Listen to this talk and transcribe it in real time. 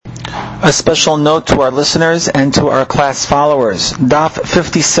A special note to our listeners and to our class followers. Daf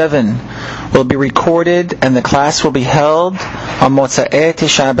 57 will be recorded and the class will be held on Motza'ei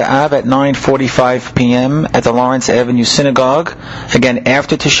Tisha B'Av at 9:45 p.m. at the Lawrence Avenue Synagogue. Again,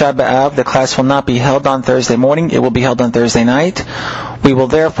 after Tisha B'Av, the class will not be held on Thursday morning. It will be held on Thursday night. We will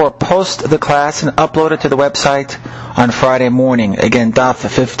therefore post the class and upload it to the website on Friday morning. Again, Daf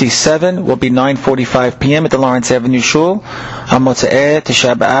 57 will be 9:45 p.m. at the Lawrence Avenue Shul on Motza'ei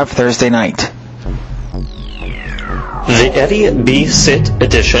Tisha B'Av Thursday night. The Eddie B. Sit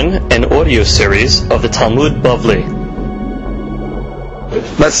edition and audio series of the Talmud Bavli.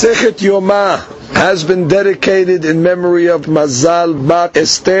 Masechet Yoma has been dedicated in memory of Mazal Bat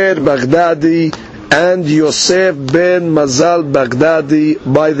Esther Baghdadi and Yosef ben Mazal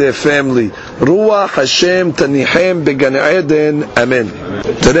Baghdadi by their family. Ruach Hashem Tanichem Began Eden. Amen.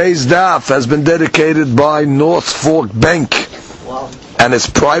 Today's daf has been dedicated by North Fork Bank and its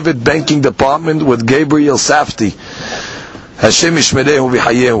private banking department with Gabriel Safti. Hashem Ishmerehu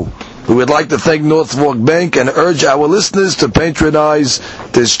V'Hayehu. We would like to thank North Fork Bank and urge our listeners to patronize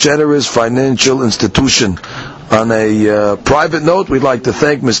this generous financial institution. On a private note, we'd like to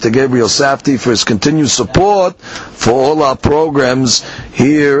thank Mr. Gabriel Safti for his continued support for all our programs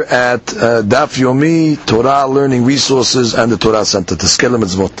here at Daf Yomi, Torah Learning Resources, and the Torah Center. Tezkela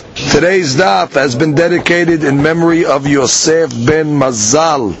Mitzvot. Today's Daf has been dedicated in memory of Yosef ben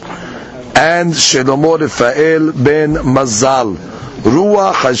Mazal and Shlomo Rafael ben Mazal.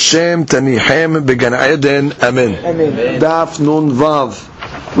 Ruach Hashem Tanichem Began Eden. Amen. Daf Nun Vav.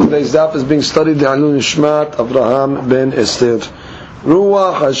 Today's daf is being studied the Alun Ishmat Avraham ben Esther.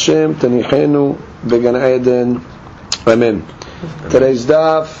 Ruach Hashem Tanichenu Began Eden. Amen. Today's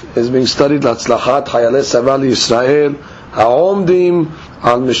daf is being studied Latzlachat Hayale Saval Yisrael Haomdim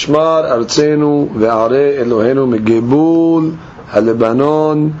Al Mishmar Artzenu Ve'are Elohenu Megebul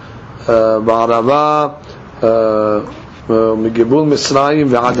Halebanon Ba'arava Megebul Misraim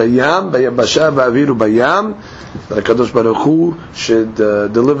Ve'adayam Bayabasha Ve'aviru Bayam. That HaKadosh Baruch Hu should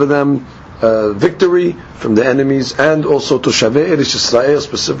deliver them victory from the enemies, and also to Shavei Eretz Yisrael,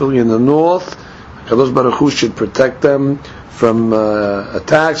 specifically in the north. HaKadosh Baruch Hu should protect them from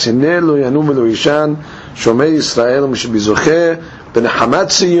attacks. Hinei lo yanum v'lo yishan Shomei Yisrael, we should be zocheh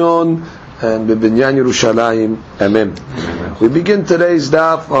b'nechamat Zion and b'binyan Yerushalayim. Amen. We begin today's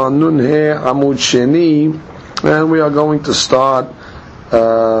daf on Nun He Amud Sheni, and we are going to start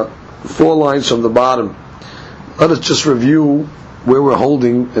 4 lines from the bottom. Let us just review where we're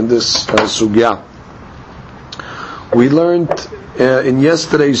holding in this sugya. We learned in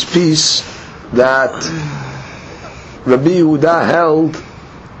yesterday's piece that Rabbi Yehuda held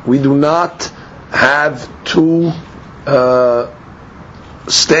we do not have 2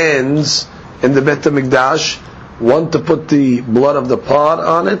 stands in the Beit HaMikdash, one to put the blood of the par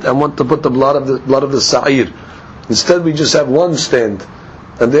on it and one to put the blood of the sa'ir. Instead, we just have 1 stand.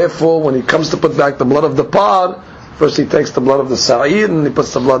 And therefore, when he comes to put back the blood of the par, first he takes the blood of the sa'ir and he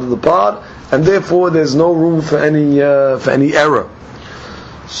puts the blood of the par, and therefore there's no room for any error.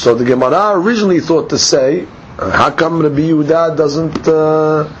 So the Gemara originally thought to say, how come Rabbi Yehuda doesn't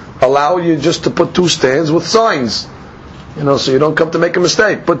allow you just to put 2 stands with signs? So you don't come to make a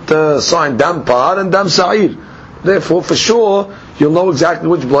mistake. Put the sign dam par and dam sa'ir. Therefore, for sure, you'll know exactly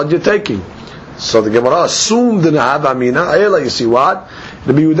which blood you're taking. So the Gemara assumed in Havamina, you see what?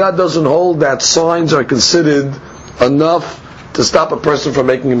 Rabbi Yehuda doesn't hold that signs are considered enough to stop a person from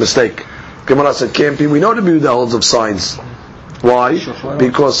making a mistake. Gemara said, can't be. We know Rabbi Yehuda holds of signs. Why?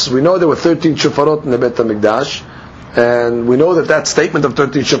 Because we know there were 13 shofarot in the Beit HaMikdash, and we know that statement of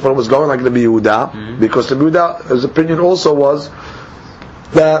 13 shofarot was going like Rabbi Yehuda, because Rabbi Yehuda's opinion also was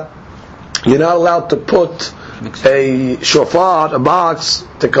that you're not allowed to put a shofar, a box,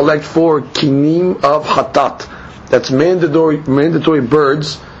 to collect 4 kinim of hatat. That's mandatory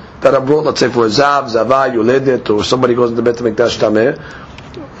birds that are brought, let's say, for a zav, zava, yoledet, or somebody goes into Beit HaMikdash tameh.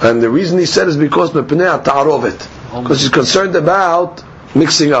 And the reason he said is because he's concerned about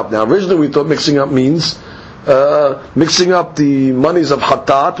mixing up. Now, originally we thought mixing up means mixing up the monies of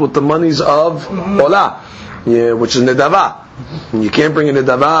hatat with the monies of olah, which is nedava. You can't bring in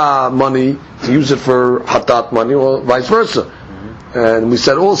nedava money to use it for hatat money, or vice versa. And we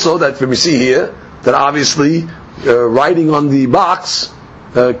said also that when we see here that obviously writing on the box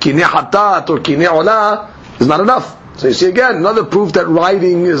kineh hatat or kineh olah is not enough. So you see again another proof that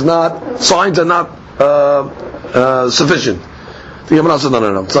writing is not, signs are not sufficient. The Gemara says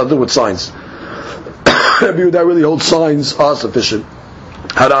no, it's not to do with signs. That really holds signs are sufficient.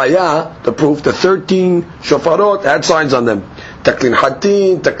 Haraya, the proof, the 13 shofarot had signs on them. Taklin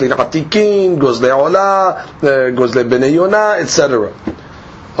hatin, taklin hatikin, gozle olah, gozle bnei yonah, etc.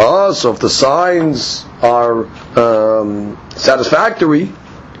 So if the signs are satisfactory,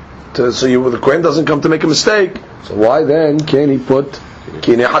 the Kohen doesn't come to make a mistake, so why then can he put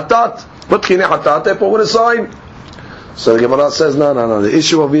Kinei Hatat? Put Kinei Hatat, therefore with a sign. So the Gemara says, no. The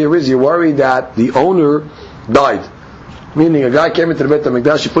issue over here is you're worried that the owner died. Meaning a guy came into the Beit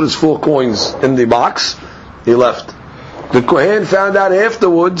HaMikdash, he put his 4 coins in the box, he left. The Kohen found out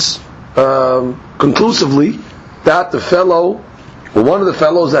afterwards, conclusively, that the fellow, or one of the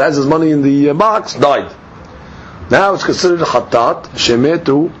fellows that has his money in the box, died. Now it's considered Hatat,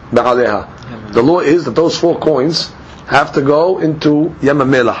 Shemetu Ba'aleha. The law is that those 4 coins have to go into Yoma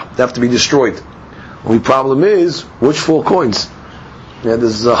Melah. They have to be destroyed. The only problem is, which 4 coins?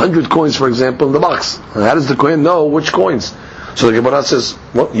 There's 100 coins, for example, in the box. And how does the Kohen know which coins? So the Gemara says,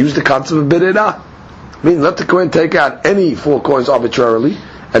 use the concept of Berera. Meaning, let the Kohen take out any 4 coins arbitrarily,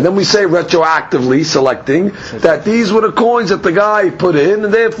 and then we say retroactively, selecting, that these were the coins that the guy put in,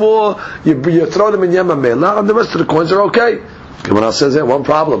 and therefore, you throw them in Yoma Melah, and the rest of the coins are okay. The Gemara says, one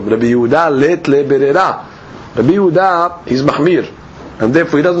problem. Rabbi Yehuda let le Berera. Rabbi Yehuda, he's Mahmir, and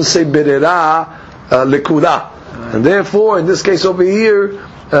therefore he doesn't say Berera lekuda. And therefore, in this case over here,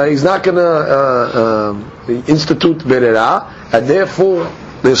 he's not going to institute berera, and therefore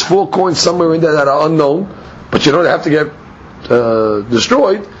there's 4 coins somewhere in there that are unknown, but you don't have to get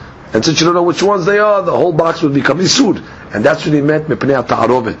destroyed, and since you don't know which ones they are, the whole box would become isud, and that's what he meant mepnei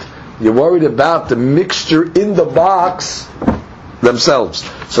ta'arovet. You're worried about the mixture in the box themselves.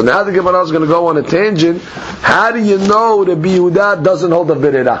 So now the Gemara is going to go on a tangent. How do you know the Yehuda doesn't hold the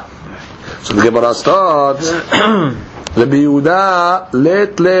berera? So the Gemara starts, Rabbi Yehuda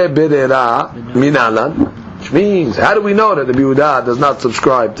let le berera minalan, which means, how do we know that Rabbi Yehuda does not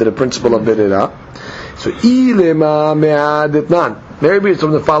subscribe to the principle of berera? So ilema me'adetnan. Maybe it's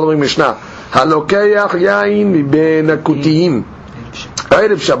from the following Mishnah. Halokeach yain miben akutiyim.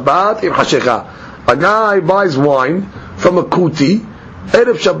 Erev Shabbat im hashecha. A guy buys wine from a kuti,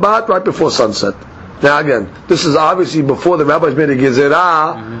 Erev Shabbat right before sunset. Now again, this is obviously before the rabbis made a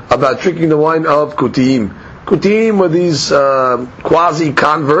gezerah about drinking the wine of kutiyim. Kutiyim were these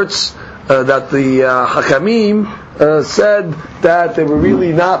quasi-converts that the Hakamim said that they were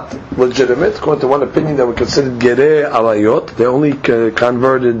really not legitimate. According to one opinion, they were considered gerei arayot. They only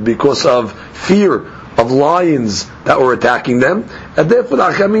converted because of fear of lions that were attacking them, and therefore the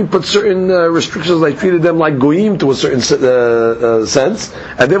Hakamim put certain restrictions. They treated them like goyim to a certain sense,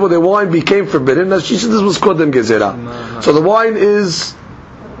 and therefore their wine became forbidden. Now she said this was called them gezerah. So the wine is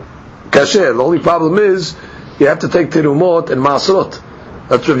kasher. The only problem is you have to take terumot and maasrot.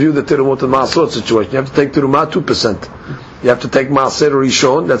 Let's review the terumot and maasrot situation. You have to take terumah 2%. You have to take maaser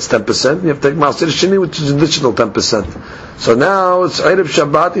rishon, that's 10%. You have to take maaser sheni, which is additional 10%. So now it's Erev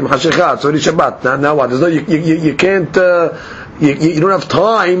Shabbat im hashecha. It's already Shabbat. Now what? There's no, you can't. You don't have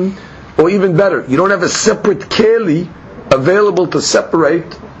time, or even better, you don't have a separate keli available to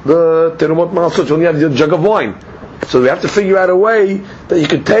separate the terumot maaser. You only have a jug of wine. So we have to figure out a way that you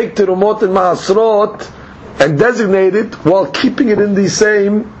can take terumot and maasrot and designate it while keeping it in the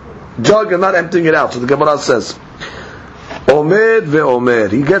same jug and not emptying it out. So the Gemara says, Omed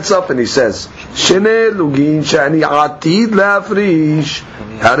ve'omer. He gets up and he says, Shnei lugin shani atid la'afrish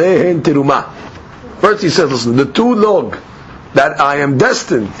harehen teruma. First he says, listen, the 2 log that I am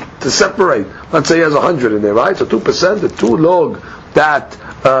destined to separate, let's say he has 100 in there, right? So 2%, the 2 log that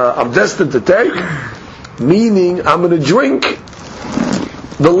I'm destined to take, meaning I'm going to drink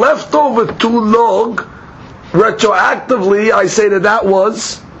the leftover 2 log retroactively. I say that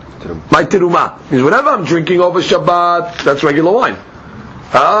was my teruma. Means whenever I'm drinking over Shabbat, that's regular wine.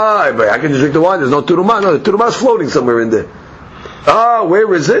 But I can just drink the wine, there's no teruma. No, the teruma is floating somewhere in there.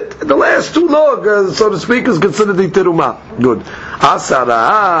 Where is it? The last 2 log, so to speak, is considered the teruma. Good.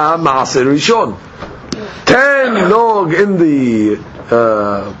 Asara maaser rishon. 10 log in the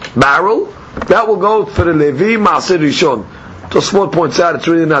barrel, that will go for the Levi maaser rishon. So small points out, it's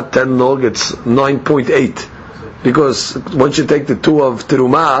really not 10 log, it's 9.8. Because once you take the 2 of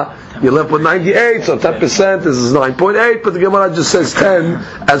teruma, you're left with 98, so 10%, this is 9.8, but the Gemara just says 10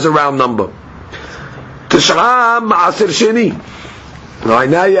 as a round number. Tish'a ma'aser sheni. Right,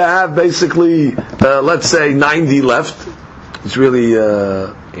 now you have basically, let's say 90 left. It's really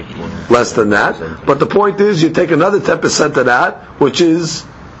less than that. But the point is, you take another 10% of that, which is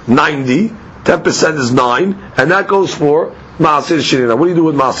 90. 10% is 9, and that goes for Ma'aser Sheni. Now, what do you do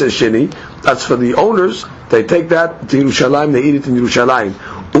with Ma'aser Sheni? That's for the owners. They take that to Yerushalayim, they eat it in Yerushalayim.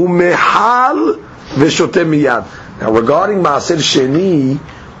 Umehal v'shotem miyad. Now, regarding Ma'aser Sheni,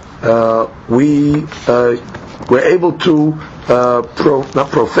 we were able to not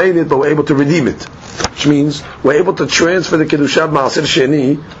profane it, but we're able to redeem it. Which means we're able to transfer the Kedusha Ma'aser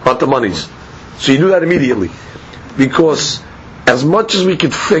Sheni onto monies. So you do that immediately. Because as much as we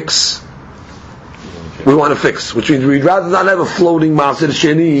could fix, we want to fix. Which means we'd rather not have a floating Ma'aser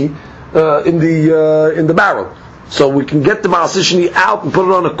Sheni in the barrel. So we can get the Ma'aser Sheni out and put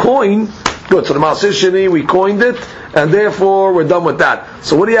it on a coin. Good. So the Ma'aser Sheni, we coined it, and therefore we're done with that.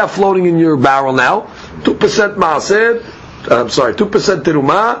 So what do you have floating in your barrel now? 2% Ma'aser, 2%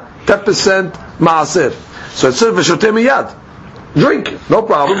 Terumah, 10% Ma'aser. So it says V'shoteh miyad. Drink, no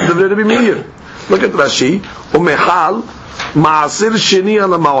problem. Look at Rashi. Umechal Ma'aser Sheni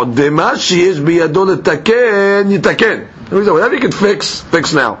ala ma'odema sheyesh biyado letaken yitaken. Whatever you can fix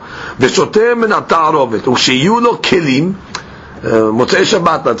now. V'shoteh min ha'ta'arovet. U'kshiyu lo kelim. Motzei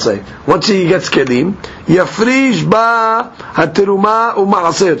Shabbat, let's say. Once he gets kelim, yafrish ba hateruma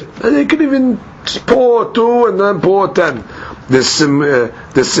u'ma'aser. And he can even pour 2 and then pour 10. The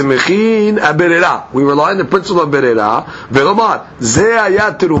simichin aberera. We rely on the principle of berera. Velomar ze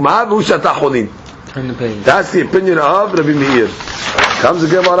hayat teruma v'ushata cholin. That's the opinion of Rabbi Meir. Comes the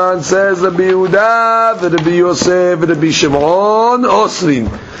Gemara and says Rabbi Yehuda, Rabbi Yosef, Rabbi Shimon, Osrin.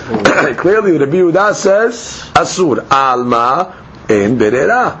 Clearly, Rabbi Yehuda says Asur Alma and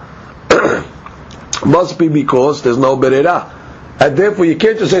Berera. Must be because there's no Berera. And therefore you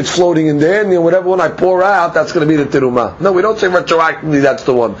can't just say it's floating in there, and then whatever one I pour out, that's going to be the teruma. No, we don't say retroactively that's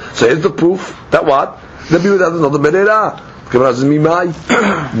the one. So here's the proof that what? Rabbi Yehuda doesn't know the Berera. Dilma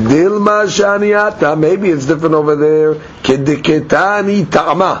shaniata. Maybe it's different over there. Kedeketani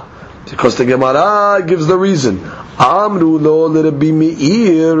ta'ama. Because the Gemara gives the reason. Amru lo Rabbi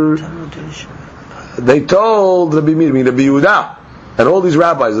Meir. They told Rabbi Meir, Rabbi Yehuda, and all these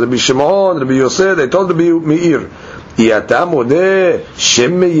rabbis, Rabbi Shimon, Rabbi Yosef, they told Rabbi Meir, Iyata modeh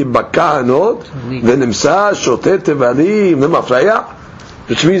shemme yibaka hanot v'nimsa shoteh tevalim v'mafraya.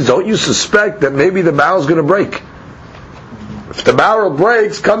 Which means, don't you suspect that maybe the barrel's going to break? If the barrel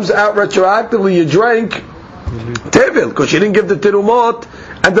breaks, comes out retroactively, you drank tevil, because you didn't give the terumot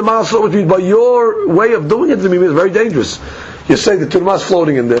and the maasot, which means by your way of doing it is very dangerous. You say the terumah is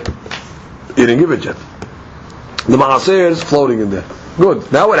floating in there. You didn't give it yet. The maaser is floating in there.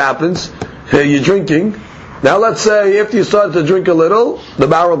 Good. Now what happens? You're drinking. Now let's say after you started to drink a little, the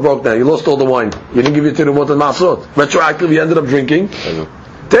barrel broke down. You lost all the wine. You didn't give your terumot and maasot. Retroactively, you ended up drinking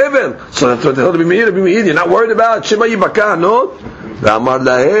Tevel. So that's what the hell to be Meir. You're not worried about Shema Yibaka, no? Ramar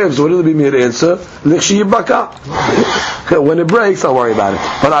Lahev. So what did the Meir answer? Likshi Yibaka. When it breaks, I'll worry about it.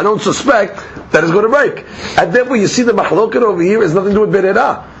 But I don't suspect that it's going to break. And therefore, you see the Mahloket over here has nothing to do with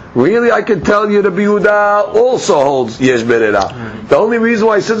Berera. Really, I can tell you the Yehuda also holds Yesh Berera. The only reason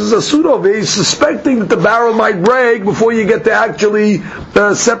why he says it's a pseudo is suspecting that the barrel might break before you get to actually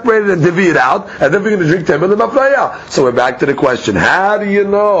separate it and divvy it out, and then we're going to drink Tevel and Mafraya. So we're back to the question: how do you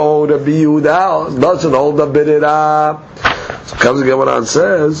know the Yehuda doesn't hold the Berera? So comes the Gemara and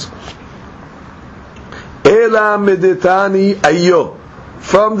says, Ela medetani ayo,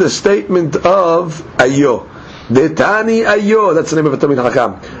 from the statement of ayo. Detani ayo, that's the name of the Talmid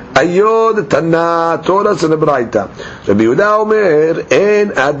Chacham. Ayo the Tana, Torah and the Braita. Rabbi Yehuda Omer,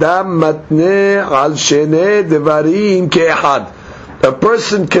 En Adam matne al shene devarim ke'ehad. A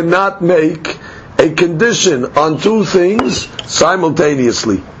person cannot make a condition on 2 things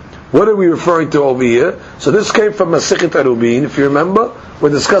simultaneously. What are we referring to over here? So this came from Masechet Erubin. If you remember, we're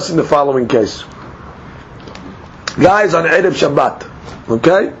discussing the following case. Guys on Erev Shabbat.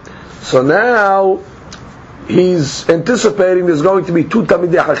 Okay? So now he's anticipating there's going to be 2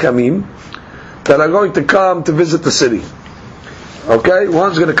 Talmidei Chachamim that are going to come to visit the city. Okay?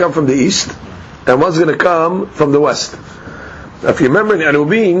 One's going to come from the east, and one's going to come from the west. Now, if you remember in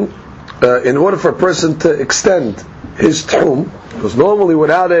Erubin, in order for a person to extend his Tchum, because normally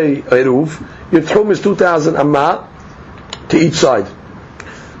without a Eruv, your Tchum is 2,000 Amma to each side.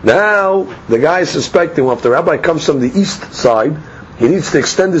 Now, the guy is suspecting, well, if the rabbi comes from the east side, he needs to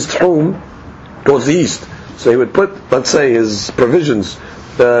extend his Tchum towards the east. So he would put, let's say, his provisions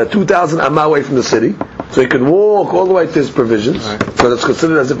 2,000 amma away from the city, so he could walk all the way to his provisions. Right. So that's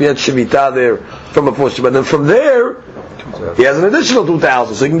considered as if he had Shemitah there from a portion. But then from there, he has an additional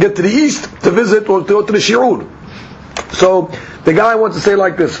 2,000, so he can get to the east to visit or to go to the Shiur. So the guy wants to say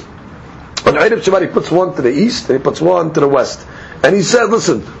like this: on Erev Shabbat, he puts one to the east and he puts one to the west, and he said,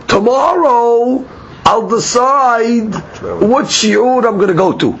 "Listen, tomorrow I'll decide what shiur I'm going to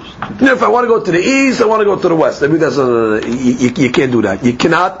go to. If I want to go to the east, I want to go to the west." I mean, that's you can't do that. You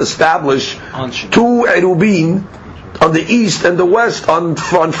cannot establish 2 erubin on the east and the west on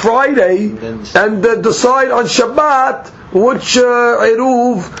Friday and decide on Shabbat which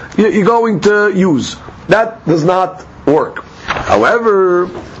eruv you're going to use. That does not work. However,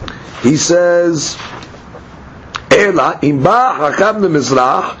 he says, Ela imba hakam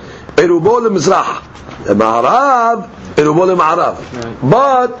lemizrach, erubo lemizrach, ma'arav, erubo lema'arav.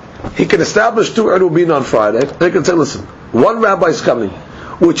 But he can establish 2 erubin on Friday. They can say, listen, one rabbi is coming.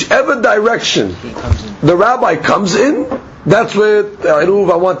 Whichever direction the rabbi comes in, that's where the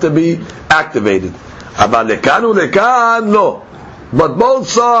eruv I want to be activated. But lekanu lekan, no. But both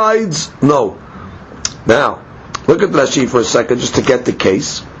sides, no. Now, look at Rashi for a second, just to get the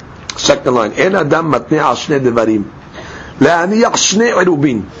case. Second line. En adam matne al shnei devarim. Le'aniyach shnei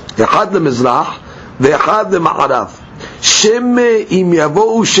erubin. Echad lemizrach, ve'echad lema'arav. Sheme im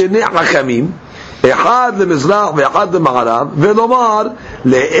yavo'u shnei hachamim. אחד למזרח ואחד למערב, ולומר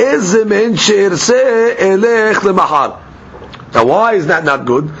לאיזה מן שארצה אלך למחר. Now why is that not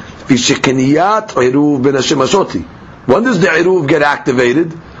good? When does the עירוב get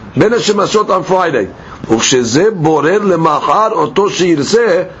activated? בין השמשות on Friday. וכשזה בורר למחר אותו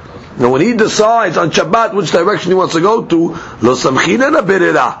שירצה, now when he decides on Shabbat which direction he wants to go to, לא סמכין אלא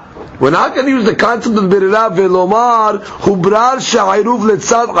ברירה. We're not going to use the concept of Birira ve'lomar hubrar sha'iruf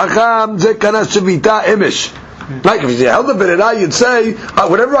letzad chacham ze kana shevita emesh. Like if you held the Birira, you'd say,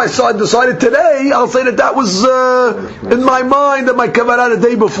 whatever I decided today, I'll say that was in my mind, that my kavanah the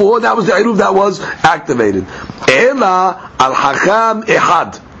day before, that was the iruf that was activated. Ela al hacham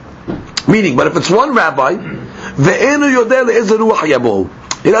ehad. Meaning, but if it's one rabbi, ve'enu yodeh le'ezer ruach yabo.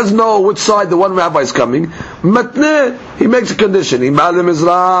 He doesn't know which side the one rabbi is coming. Matneh, he makes a condition. Im ba'al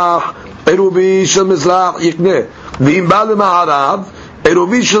mizrach, eruvi shel mizrach yikneh. V'im ba'al ma'arav,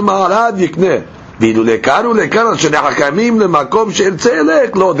 eruvi shel ma'arav yikneh. V'idu lekanu lekanu shnei hakamim lemakom she'irtzeh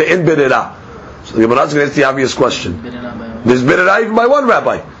elek. Lo, the in berera. So the Gemara is going to ask the obvious question. There's berera even by one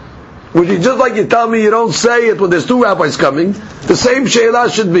rabbi. Which is just like you tell me you don't say it when there's 2 rabbis coming. The same she'elah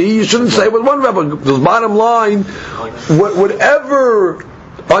should be, you shouldn't say it with one rabbi. Because bottom line, whatever...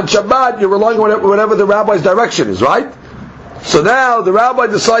 On Shabbat, you're relying on whatever the rabbi's direction is, right? So now the rabbi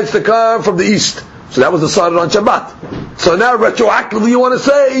decides to come from the east. So that was decided on Shabbat. So now retroactively you want to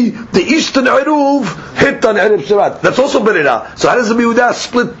say the eastern eruv hit on Erev Shabbat. That's also Birira. So how does the Yehuda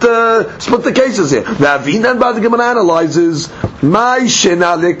split the cases here? Now Vinan Bad Gemara analyzes Mai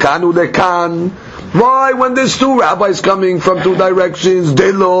Shena Lekanu Lekan. Why, when there's 2 rabbis coming from 2 directions,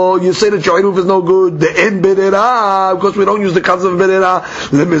 Delo, you say that your eruv is no good, the en berera, because we don't use the concept of berera,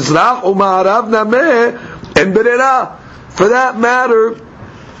 the mizrach or ma'arav nameh, en berera. For that matter,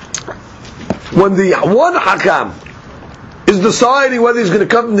 when the one hakam is deciding whether he's going to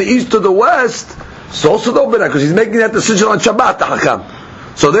come from the east or the west, it's also no berera, because he's making that decision on Shabbat, the hakam.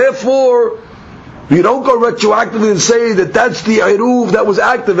 So therefore, you don't go retroactively and say that that's the eruv that was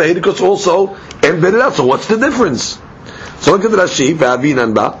activated, because also en berera. So what's the difference? So look at Rashi,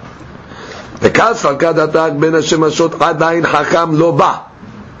 ve'avinan ba. Because salkadatak ben hashemashot adayin hakam lo ba.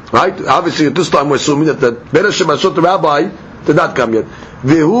 Right? Obviously at this time we're assuming that the ben hashemashot, the rabbi, did not come yet.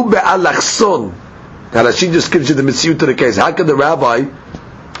 Vehu be'alachson. Now Rashi just gives you the mitzvah to the case. How can the rabbi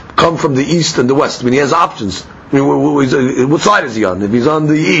come from the east and the west? I mean, he has options. I mean, what side is he on? If he's on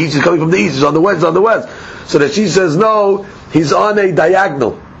the east, he's coming from the east. He's on the west, he's on the west. So that she says, no, he's on a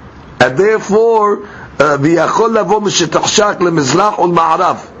diagonal. And therefore, v'yachol lavo m'shetachshak lemizrach ol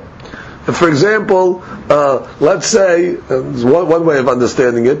ma'arav. For example, let's say, one way of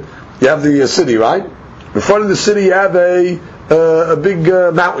understanding it, you have the city, right? In front of the city you have a big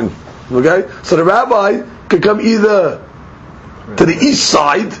mountain. Okay? So the rabbi could come either to the east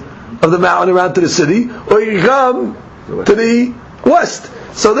side of the mountain around to the city, or you can come to the west.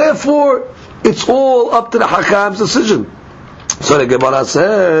 So therefore, it's all up to the hakam's decision. So the Gemara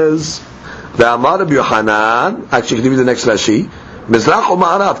says, "Ve'amar Rabbi Yochanan." Actually, can you read the next Rashi? Mizrach or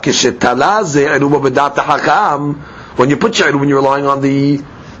Ma'arav kishetala ze eruba b'dat hakam. When you put your when you're relying on the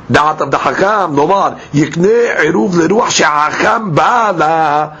dat of the hakam, nomar yikne eruv leruach she'hakam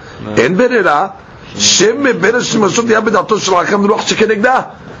ba'ala en berera shem beresh mashut yabedato shel hakam leruach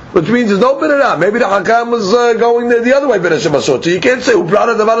shekenegda. Which means there's no berera. Maybe the hakam was going the other way, beresh mashut. So you can't say who brought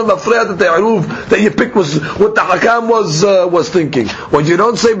it about the flare that the eruv that you picked was what the hakam was thinking. When you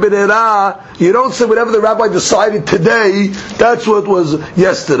don't say berera, you don't say whatever the rabbi decided today. That's what was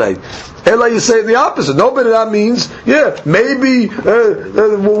yesterday. Ela, you say the opposite. No berera means maybe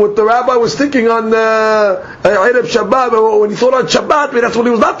what the rabbi was thinking on Erev Shabbat, when he thought on Shabbat, maybe that's what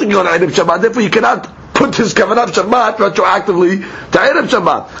he was not thinking on Erev Shabbat. Therefore, you cannot put his kavanah Shabbat retroactively to Erev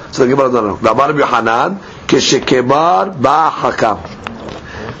Shabbat. So the Gemara doesn't know. Rabbi Yochanan keshekebar ba hakam.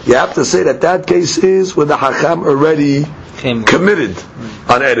 You have to say that case is when the hakam already committed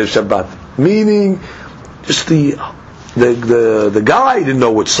on Erev Shabbat. Meaning, just the guy didn't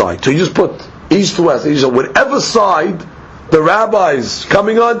know which side, so he just put east to west. He said whatever side the rabbis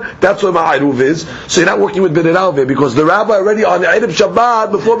coming on, that's where ma'aruv is. So you're not working with B'nei because the rabbi already on the Erev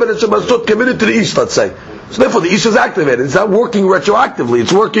Shabbat, before B'nei Shabbat stood, committed to the Ish, let's say. So therefore the Ish is activated. It's not working retroactively.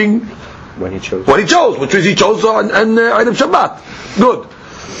 It's working when he chose, which is he chose on Erev Shabbat. Good.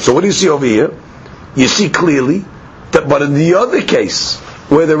 So what do you see over here? You see clearly that, but in the other case,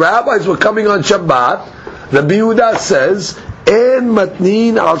 where the rabbis were coming on Shabbat, Rabbi Yehuda says, En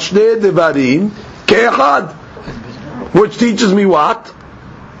matnin al shnei devarim ke'echad. Which teaches me what?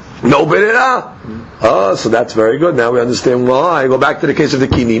 No berera. Oh, so that's very good. Now we understand why. I go back to the case of the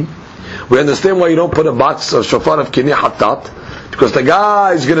kinim. We understand why you don't put a box of shofar of kini hatat, because the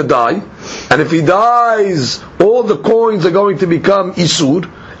guy is going to die, and if he dies, all the coins are going to become isur,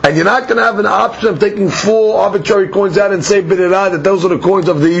 and you're not going to have an option of taking 4 arbitrary coins out and say berera that those are the coins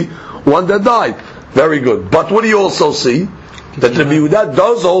of the one that died. Very good. But what do you also see? That the Yehuda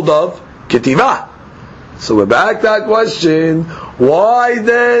does hold of ketivah. So we're back to that question. Why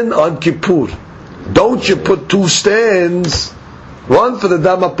then on Kippur don't you put 2 stands, one for the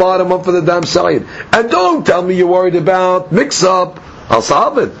dam apar and one for the dam sa'ir? And don't tell me you're worried about mix up. I'll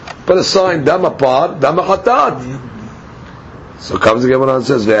solve it. Put a sign dam apar, dam achatat. So comes the Gemara and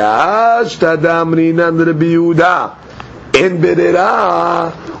says, "Ve'ashta damrinan Rabbi Yehuda in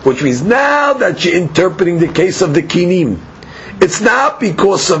berera," which means now that you're interpreting the case of the kinim, it's not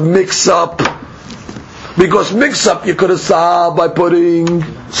because of mix up. Because mix-up you could have solved by putting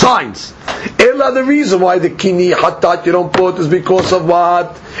signs. Ella, the reason why the kini hatat you don't put is because of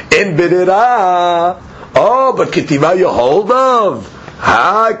what? In berera. Oh, but ketiva you hold of.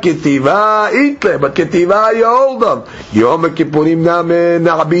 Ha, ketiva itle, but ketiva you hold of. Yoma kippurim name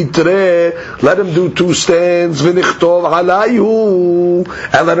na'bitre. Let him do 2 stands. V'nichtov alayhu.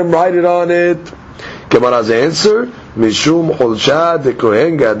 And let him write it on it. Gemara's answer, Mishum cholsha de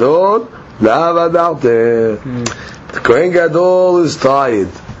kohen gadol. The Kohen Gadol is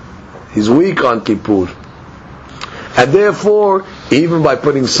tired. He's weak on Kippur. And therefore, even by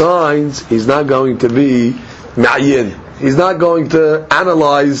putting signs, he's not going to be ma'yin. He's not going to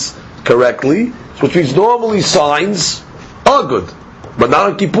analyze correctly, which means normally signs are good, but not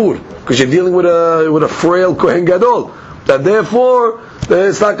on Kippur, because you're dealing with a frail Kohen Gadol. And therefore,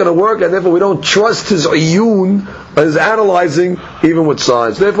 it's not going to work, and therefore we don't trust his iyun, his analyzing, even with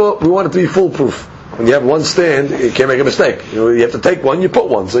signs. Therefore, we want it to be foolproof. When you have one stand, you can't make a mistake. You have to take one, you put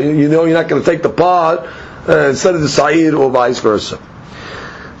one. So you know you're not going to take the pod instead of the sa'ir, or vice versa.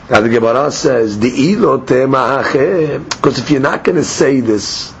 Now the Gemara says, because if you're not going to say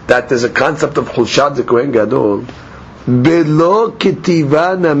this, that there's a concept of chulshat the Kohen Gadol, belo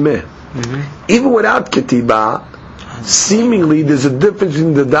ketiva nameh. Even without ketiva, seemingly there's a difference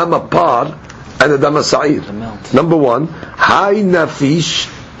in the dam apar and the dam sa'ir. Number one, hay nafish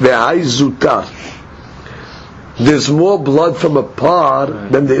ve'hay zutar. There's more blood from a par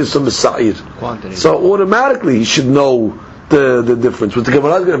than there is from a sa'ir. So automatically he should know the difference. What the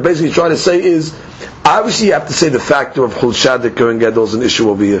Gemara is going to basically try to say is, obviously you have to say the factor of chulshat the Kohen Gadol is an issue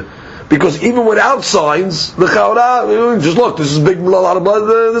over here. Because even without signs, the chaura, just look, this is big blood, a lot of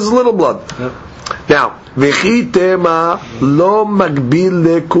blood, this is little blood. Yep. Now, v'chi tema lo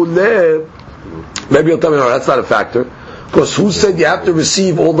magbil lekuleh. Maybe you'll tell me, no, that's not a factor. Because who said you have to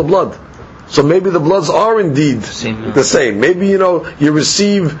receive all the blood? So maybe the bloods are indeed the same. Maybe, you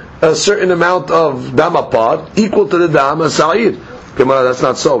receive a certain amount of dam apar equal to the dam sa'ir. That's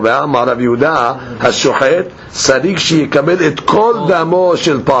not so. Ve'amar Rav Yehuda hashochet sarik sheyikabel et kol damo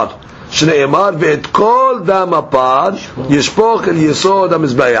shel par. Shneimar ve'et kol dam apar yishpoch el yesod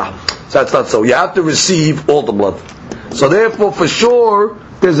hamizbayah. So that's not so. You have to receive all the blood. So therefore, for sure,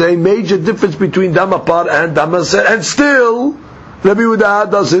 there's a major difference between dam apar and dam sa'ir, and still, Rabbi Yehuda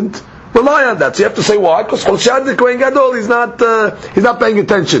doesn't rely on that. So you have to say why? Because Chulshat the Kohen Gadol, he's not paying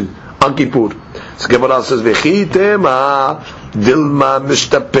attention on Kippur. So Gemara says, "V'chi tema dilma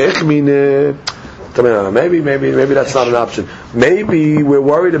mishtapech mine." Maybe that's not an option. Maybe we're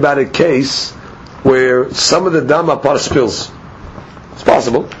worried about a case where some of the dam apar spills. It's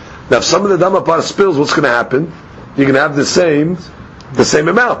possible. Now, if some of the dam apar spills, what's going to happen? You're going to have the same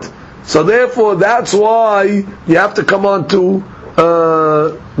amount. So therefore, that's why you have to come on to.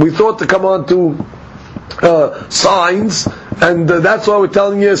 We thought to come on to signs, and that's why we're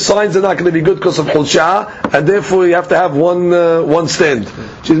telling you signs are not going to be good because of chulsha, and therefore you have to have one stand.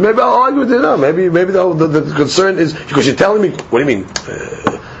 She says, maybe I'll argue with you now. Maybe the concern is because you're telling me. What do you mean?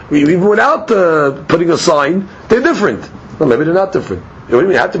 Even without putting a sign, they're different. No, maybe they're not different. What do you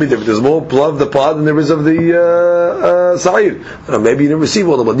mean? They have to be different. There's more blood of the pod than there is of the sa'ir. Maybe you didn't receive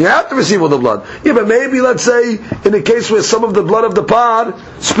all the blood. You have to receive all the blood. Yeah, but maybe, let's say, in a case where some of the blood of the pod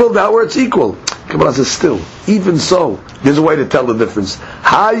spilled out where it's equal. Gemara says, still, even so, There's a way to tell the difference.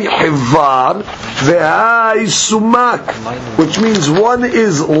 Hay hivar ve'hay sumak, which means one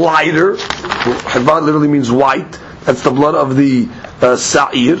is lighter. Hivar literally means white. That's the blood of the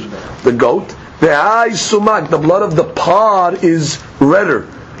sa'ir, the goat. Ve'hay sumak, the blood of the par is redder.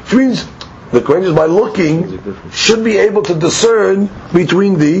 Which means the Kohen, just by looking, should be able to discern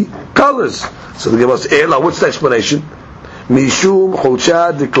between the colors. So the Gemara says, Ela, what's the explanation? Mishum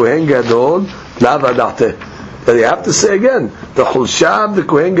chulshad the Kohen gadol la v'dahteh. That you have to say again, the chulshad the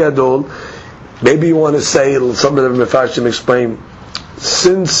Kohen gadol. Maybe you want to say, some of the Mefarshim explain,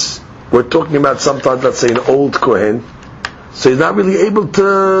 since we're talking about sometimes, let's say, an old Kohen, so he's not really able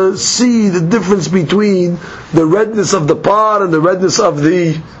to see the difference between the redness of the par and the redness of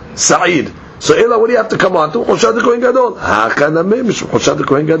the sa'id. So, Ela, what do you have to come on to? Chulshad the Kohen gadol. Chulshad the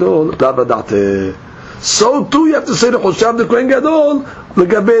Kohen gadol la v'dahteh. So too you have to say the Chulshad the Kohen Gadol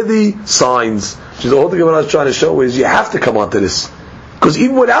l'gabei the signs. Which is all the Gemara is trying to show is you have to come onto this. Because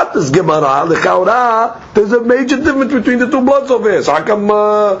even without this Gemara, the Chaura, there's a major difference between the two bloods over here. So how come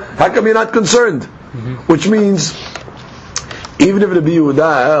you're not concerned? Which means, even if the Rabbi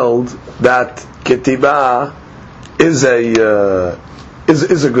Yehuda held that Ketibah is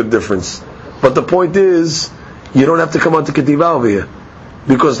a good difference, but the point is, you don't have to come onto Ketibah over here.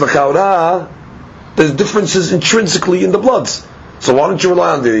 Because the Chaura, there's differences intrinsically in the bloods. So why don't you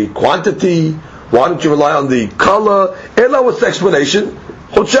rely on the quantity? Why don't you rely on the color? Ela, what's the explanation?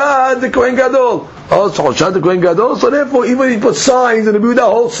 Chulshad the Kohen Gadol. Oh, it's Chulshad the Kohen Gadol. So therefore, even if you put signs in the Buddha,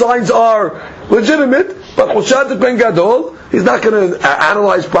 all signs are legitimate. But Chulshad the Kohen Gadol, he's not going to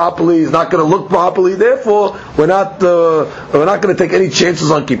analyze properly. He's not going to look properly. Therefore, we're not going to take any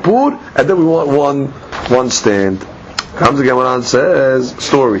chances on Kippur. And then we want one stand. Comes again when on says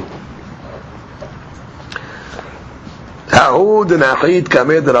story.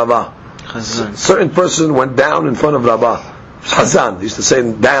 Certain person went down in front of Rabbah. Hazan, they used to say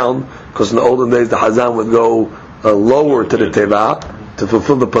down, because in the olden days the Hazan would go lower to the Teva to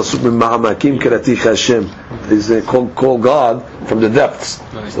fulfill the pasuk min ma'amakim keratich Hashem. They call God from the depths.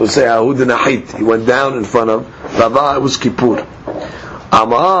 So they say Ahud Nahit. He went down in front of Rabbah. It was Kippur.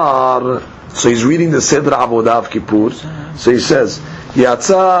 Amar. So he's reading the Seder Avodah of Kippur. So he says,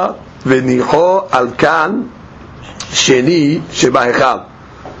 Yatsa v'nicho alkan sheni sheba'echal.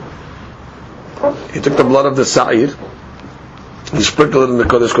 He took the blood of the sa'ir, he sprinkled it in the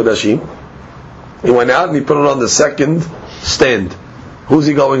Kodesh Kodashim, he went out and he put it on the second stand. Who's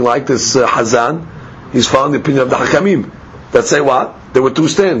he going like, this Hazan? He's following the opinion of the Hakamim that say what? There were two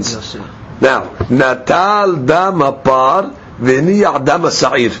stands. Now, Natal dam apar v'niyah dam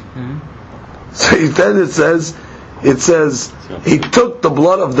sa'ir. So then it says he took the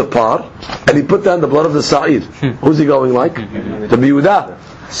blood of the par and he put down the blood of the sa'ir. Who's he going like? The Yehuda.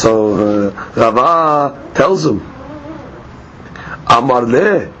 So Rava tells him, Amar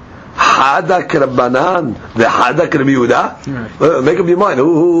le Hadak Rabbanan the Hadak Rabbi Yehuda. Make up your mind.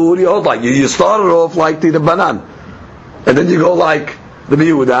 Who do you hold like? You started off like the Rabbanan, and then you go like the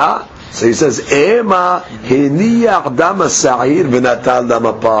Yehuda. So he says, Ema hiniyach dam sa'ir v'natal dam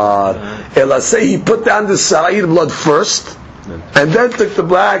apar. Ela say he put down the sa'ir blood first, and then took the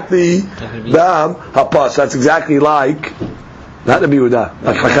black the dam apar. So that's exactly like. Not Rabbi Yehuda,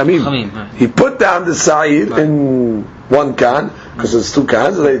 like Hakamim. He put down the sa'ir in one can, because there's two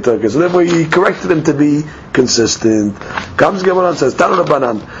cans, and they took it. So therefore he corrected him to be consistent. Comes Gemara and says, Tanu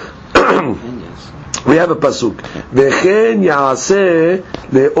Rabbanan. We have a pasuk. V'chen ya'aseh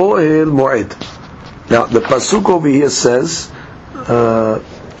le'ohel mo'ed. Now the pasuk over here says,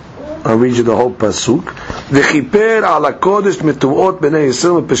 I'll read you the whole pasuk. V'chiper ala kodesh metuot b'nei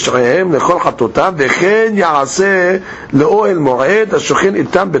Yisrael v'peshchaim lechol chatotam v'chen ya'aseh le'ohel mo'ed ashochin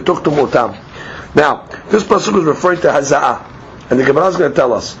itam betoch tumotam. Now, this pasuk is referring to Haza'ah, and the Gemara is going to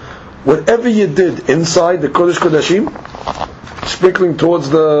tell us, whatever you did inside the Kodesh Kodashim, sprinkling towards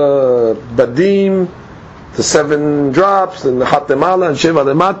the Badim, the 7 drops, and the Hatemala and Sheva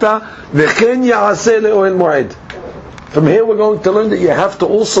Lemata, v'chen ya'aseh le'ohel mo'ed. From here we're going to learn that you have to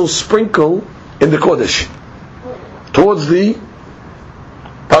also sprinkle in the Kodesh, towards the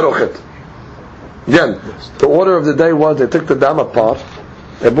Parochet. Again, the order of the day was they took the dam apart,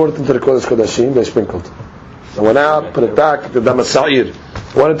 they brought it into the Kodesh Kodashim, they sprinkled. They went out, put it back, the dam sa'ir,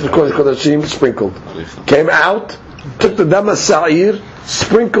 went into the Kodesh Kodashim, sprinkled. Came out, took the dam sa'ir,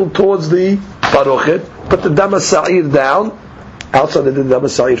 sprinkled towards the Parochet, put the dam sa'ir down, outside they did the dam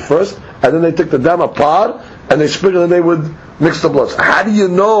sa'ir first, and then they took the dam apart, and they sprinkled and they would mix the bloods. How do you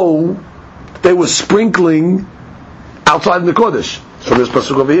know they were sprinkling outside in the Kodesh? So this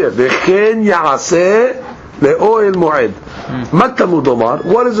pasuk over here, V'chen ya'aseh le'ohel mo'ed. Matamud Omar.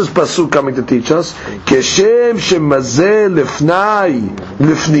 What is this pasuk coming to teach us? Keshem shemazeh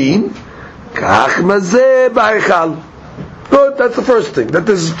lifnim, kach mazeh ba'echal. Good. That's the first thing. That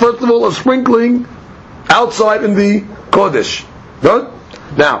is first of all a sprinkling outside in the kodesh. Good.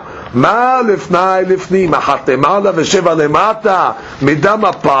 Now, ma lifnai lifnim achate ma'ala v'sheva lemata midam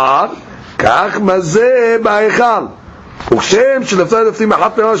apar, kach mazeh ba'echal. וכשם שלפני לפנים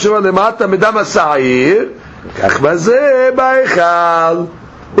אחת מראה שבע למטה מדם השעיר כך בזה בהיכל,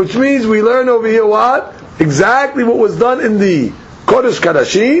 which means we learn over here what? Exactly what was done in the Kodesh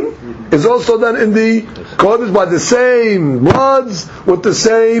Kadashim is also done in the Kodesh by the same bloods with the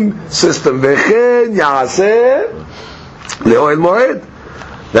same system. וכן יעשה לאוהל מועד.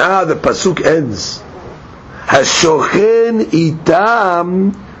 Now the pasuk ends השוכן איתם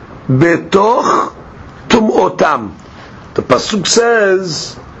בתוך טומאותם. The pasuk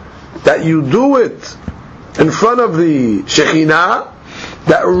says that you do it in front of the Shekhinah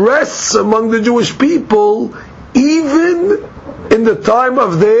that rests among the Jewish people even in the time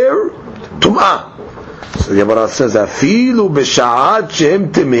of their Tum'ah. So the Gemara says, Afilu b'sha'at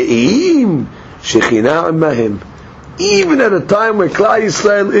shehem teme'im Shekhinah imahim. Even at a time where Klal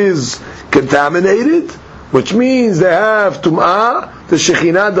Yisrael is contaminated, which means they have Tum'ah, the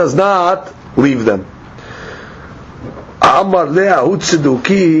Shekhinah does not leave them. Amar le'ahu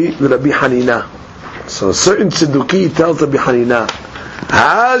tzeduki l'Rabbi Hanina. So a certain tzeduki tells Rabbi Hanina,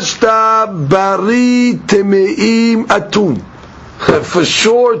 Hashta bari teme'im atun. For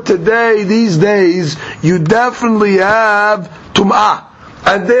sure today, these days, you definitely have tum'ah.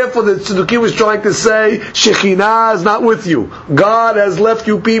 And therefore the tzeduki was trying to say, Shekhinah is not with you. God has left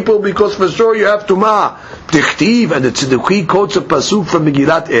you people because for sure you have tum'ah. Tichtiv, and the tzeduki quotes a pasuk from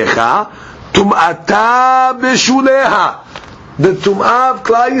Megillat Echa, Tum'ata b'shuleha. The Tum'ah of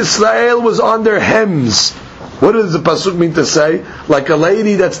Klal Yisrael was on their hems. What does the pasuk mean to say? Like a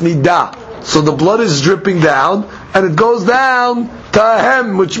lady that's nidah. So the blood is dripping down, and it goes down to a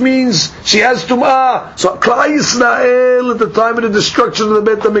hem, which means she has Tum'ah. So Klal Yisrael, at the time of the destruction of the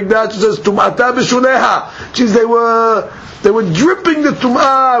Beit HaMikdash, it says Tum'ata b'shuleha. Jeez, they were dripping the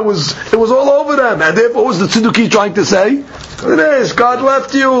Tum'ah. It was all over them. And therefore, what was the Tzeduki trying to say? It is, God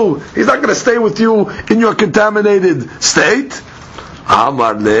left you. He's not going to stay with you in your contaminated state.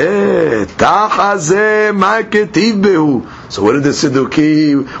 Amar le tachaze ma ketiv behu. So what did the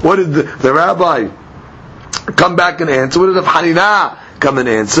Tzeduki, what did the rabbi come back and answer? What did the Hanina come and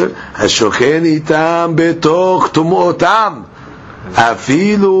answer? Hashochen itam betoch tumuotam.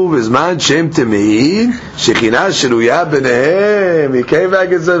 Afilu v'zman shem temein shekhinah sheruya b'nehem. He came back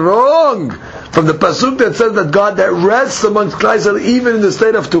and said, wrong. From the pasuk that says that God that rests amongst Klal Yisrael even in the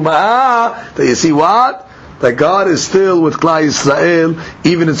state of Tum'ah, that you see what? That God is still with Klal Yisrael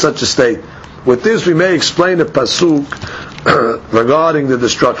even in such a state. With this we may explain a pasuk regarding the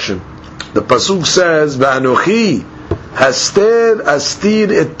destruction. The pasuk says, V'anochi haster astir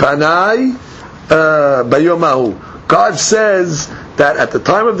et panai bayomahu. God says that at the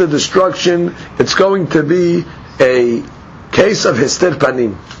time of the destruction, it's going to be a case of Hester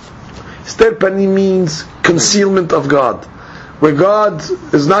Panim. Hester Panim means concealment of God, where God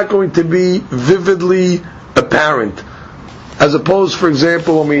is not going to be vividly apparent. As opposed, for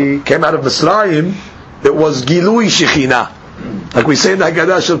example, when we came out of Mitzrayim, it was Gilui Shekhinah. Like we say in the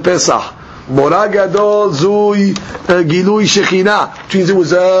Haggadah Shel Pesach, Mora Gadol Zui Gilui Shekhinah, which means it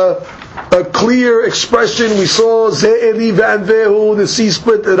was a clear expression. We saw Ze'eli ve'anvehu, the sea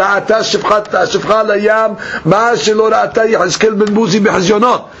split, Ra'ata shefcha layam, ma shelo ra'ata Yehezkel ben Buzi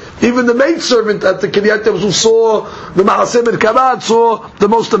b'Hazyonot. Even the maidservant at the Kiryat Yamsuf saw the Ma'aseh Merkabat, saw the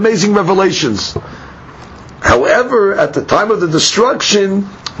most amazing revelations. However, at the time of the destruction,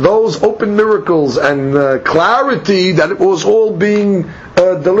 those open miracles and clarity that it was all being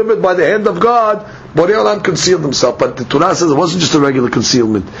delivered by the hand of God, Borei Olam concealed himself. But the Torah says it wasn't just a regular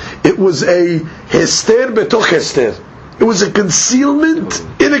concealment. It was a hester betoch hester. It was a concealment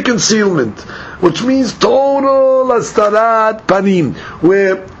in a concealment, which means total astarat panim,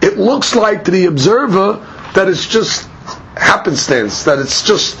 where it looks like to the observer that it's just happenstance, that it's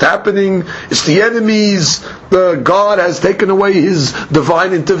just happening, it's the enemies, God has taken away His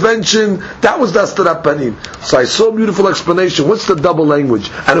divine intervention. That was the astarat panim. So I saw a beautiful explanation. What's the double language?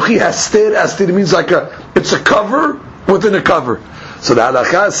 Anochi haster, astir means it's a cover within a cover. So the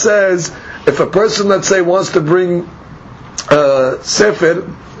halakha says, if a person, let's say, wants to bring sefer,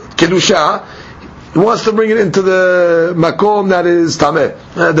 kedusha, he wants to bring it into the makom that is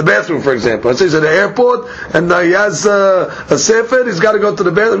tameh, the bathroom, for example. Let's say he's at the airport and he has a sefer, he's got to go to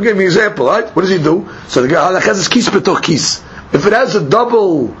the bathroom. Give me an example, right? What does he do? So the halakha says kis betoch kis. If it has a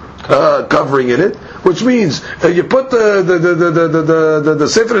double covering in it, which means you put the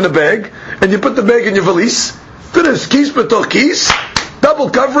sefer in a bag, and you put the bag in your valise. Finish, kis betoch kis, double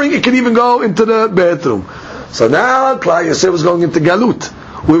covering. It can even go into the bathroom. So now Klal Yosef was going into Galut.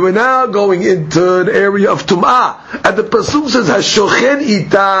 We were now going into an area of Tum'ah, and the pasuk says Hashochen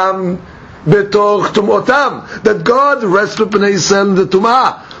itam betoch tumotam, that God rests with Bnei Yisrael in the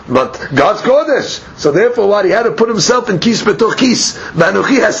Tum'ah. But God's Kodesh, so therefore what? He had to put himself in kis betoch kis.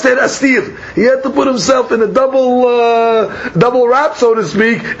 V'anochi haster astir. He had to put himself in a double wrap, so to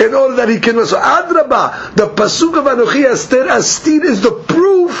speak, in order that he can. So Adrabah, the pasuk of Anochi haster astir is the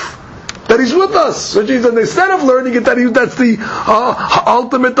proof that he's with us. So Jesus, instead of learning it that's the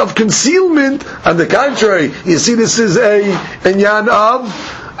ultimate of concealment, on the contrary, you see this is a inyan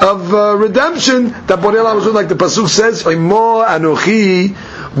of redemption that Borei Olam was doing, like the pasuk says, "Imo Anochi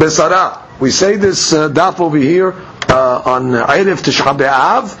Besara." We say this daf over here on Erev Tisha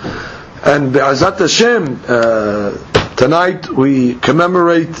B'Av, and Be'ezat Hashem tonight we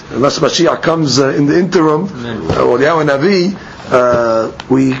commemorate, unless Mashiach comes in the interim, or Eliyahu Navi,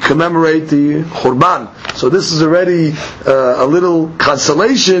 we commemorate the Churban. So this is already a little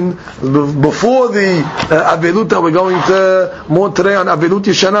consolation before the Avelut that we're going to more today on Avelut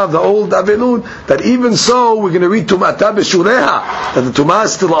Yeshana, the old Avelut, that even so we're going to read Tum'ata B'Shureha, that the Tum'ah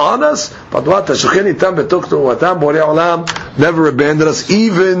is still on us, but what? Hashochen itam betoch tumatam, Borei Olam never abandoned us,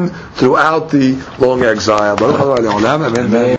 even throughout the long exile. Baruch Adonai Le'olam. Amen.